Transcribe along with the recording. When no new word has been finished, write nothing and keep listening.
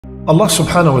Allah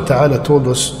subhanahu wa ta'ala told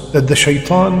us that the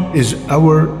shaitan is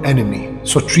our enemy,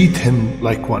 so treat him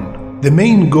like one. The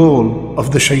main goal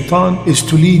of the shaitan is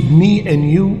to lead me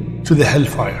and you to the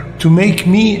hellfire, to make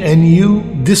me and you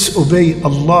disobey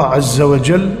Allah Azza wa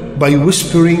Jal by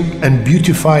whispering and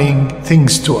beautifying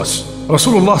things to us.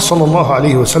 Rasulullah sallallahu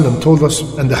alayhi wa sallam told us,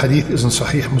 and the hadith is in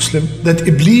Sahih Muslim, that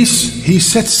Iblis, he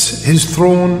sets his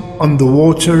throne on the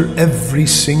water every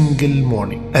single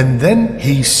morning, and then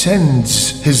he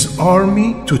sends his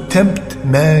army to tempt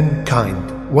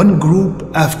mankind, one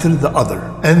group after the other.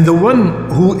 And the one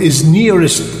who is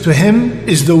nearest to him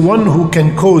is the one who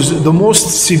can cause the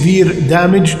most severe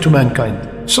damage to mankind.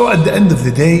 So at the end of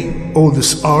the day, all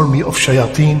this army of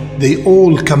shayateen, they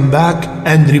all come back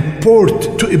and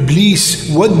report to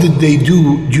Iblis what did they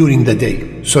do during the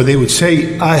day. So they would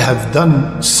say, I have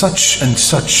done such and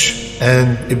such.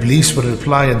 And Iblis will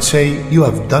reply and say, you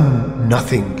have done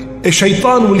nothing. A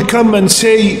shaitan will come and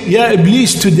say, Ya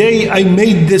Iblis, today I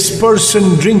made this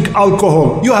person drink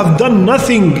alcohol. You have done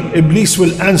nothing. Iblis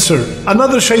will answer.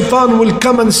 Another shaitan will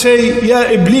come and say, Ya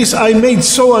Iblis, I made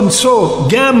so and so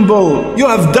gamble. You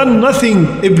have done nothing.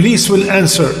 Iblis will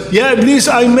answer. Ya Iblis,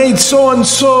 I made so and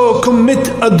so commit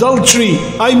adultery.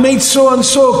 I made so and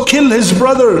so kill his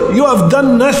brother. You have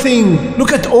done nothing.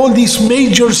 Look at all these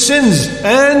major sins.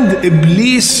 And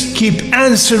Iblis keep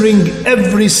answering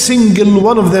every single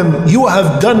one of them. You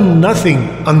have done nothing,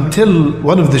 until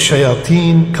one of the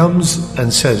shayateen comes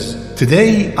and says,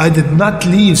 today I did not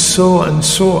leave so and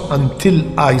so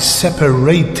until I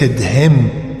separated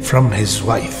him from his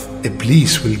wife.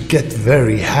 Iblis will get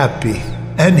very happy,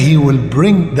 and he will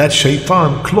bring that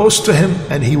shaitan close to him,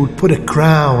 and he will put a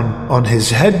crown on his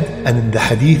head, and in the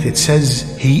hadith it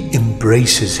says he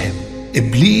embraces him.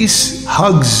 Iblis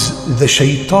hugs the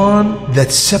shaitan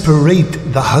that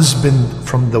separate the husband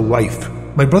from the wife.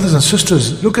 My brothers and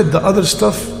sisters, look at the other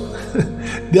stuff.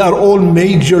 They are all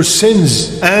major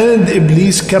sins. And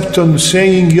Iblis kept on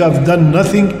saying, you have done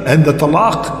nothing. And the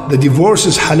talaq, the divorce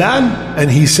is halal. And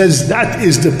he says, that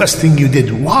is the best thing you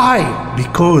did. Why?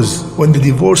 Because when the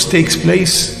divorce takes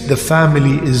place, the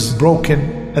family is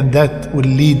broken. And that will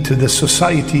lead to the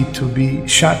society to be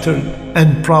shattered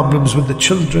and problems with the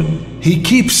children. He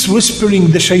keeps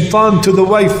whispering the shaitan to the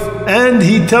wife, and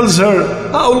he tells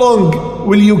her, how long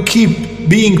will you keep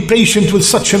being patient with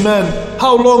such a man?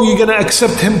 How long are you going to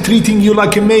accept him treating you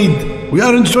like a maid? We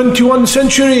are in the 21st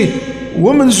century.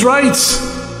 Women's rights.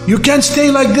 You can't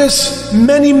stay like this.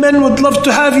 Many men would love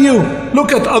to have you.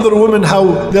 Look at other women,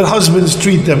 how their husbands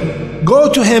treat them.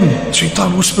 Go to him.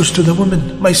 Shaitan whispers to the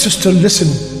woman, my sister,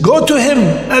 listen. Go to him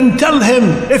and tell him,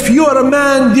 if you are a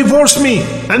man, divorce me.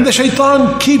 And the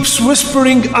shaitan keeps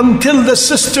whispering until the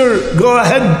sister go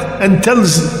ahead and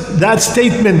tells that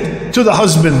statement to the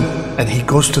husband. And he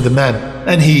goes to the man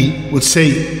and he would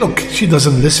say, look, she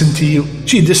doesn't listen to you.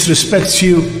 She disrespects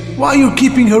you. Why are you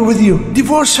keeping her with you?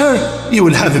 Divorce her. You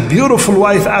will have a beautiful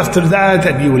wife after that,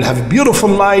 and you will have a beautiful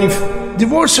life.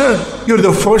 Divorce her. You're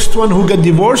the first one who got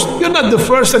divorced. You're not the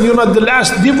first and you're not the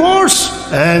last. Divorce.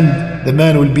 And the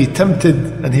man will be tempted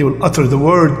and he will utter the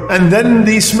word. And then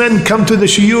these men come to the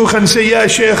shuyukh and say, Ya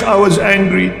Shaykh, I was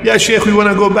angry. Ya Shaykh, we want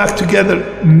to go back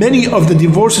together. Many of the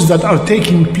divorces that are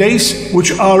taking place,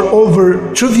 which are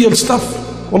over trivial stuff,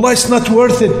 wallah, it's not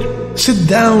worth it. Sit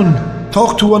down,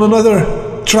 talk to one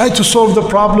another. Try to solve the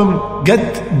problem.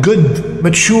 Get good,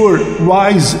 mature,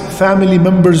 wise family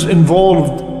members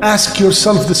involved. Ask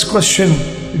yourself this question.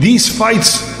 These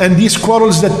fights and these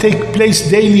quarrels that take place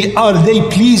daily, are they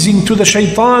pleasing to the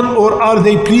shaitan or are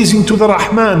they pleasing to the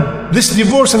Rahman? This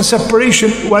divorce and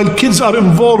separation while kids are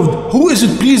involved, who is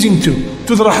it pleasing to?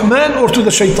 To the Rahman or to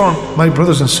the shaitan? My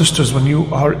brothers and sisters, when you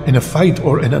are in a fight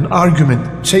or in an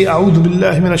argument, say, A'udhu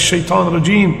billahi minash shaitan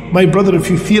rajim. My brother, if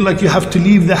you feel like you have to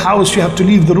leave the house, you have to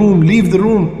leave the room, leave the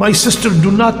room. My sister,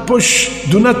 do not push.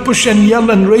 Do not push and yell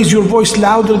and raise your voice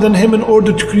louder than him in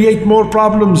order to create more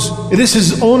problems. This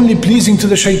is only pleasing to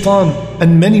the shaitan.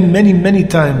 And many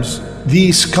times,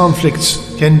 these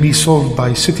conflicts can be solved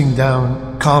by sitting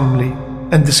down calmly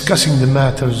and discussing the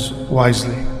matters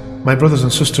wisely. My brothers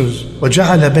and sisters,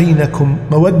 وَجَعَلَ بَيْنَكُمْ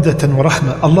مَوَدَّةً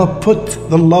وَرَحْمَةً. Allah put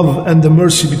the love and the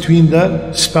mercy between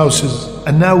the spouses,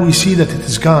 and now we see that it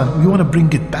is gone. We want to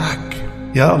bring it back.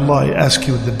 Ya Allah, I ask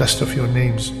you with the best of your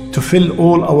names to fill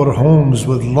all our homes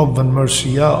with love and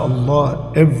mercy. Ya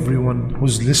Allah, everyone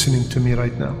who's listening to me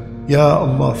right now, Ya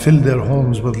Allah, fill their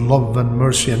homes with love and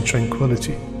mercy and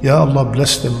tranquility. Ya Allah,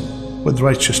 bless them with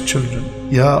righteous children.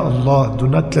 Ya Allah, do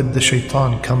not let the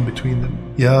shaitan come between them.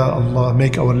 Ya Allah,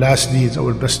 make our last deeds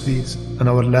our best deeds and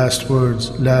our last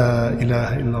words, La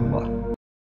ilaha illallah.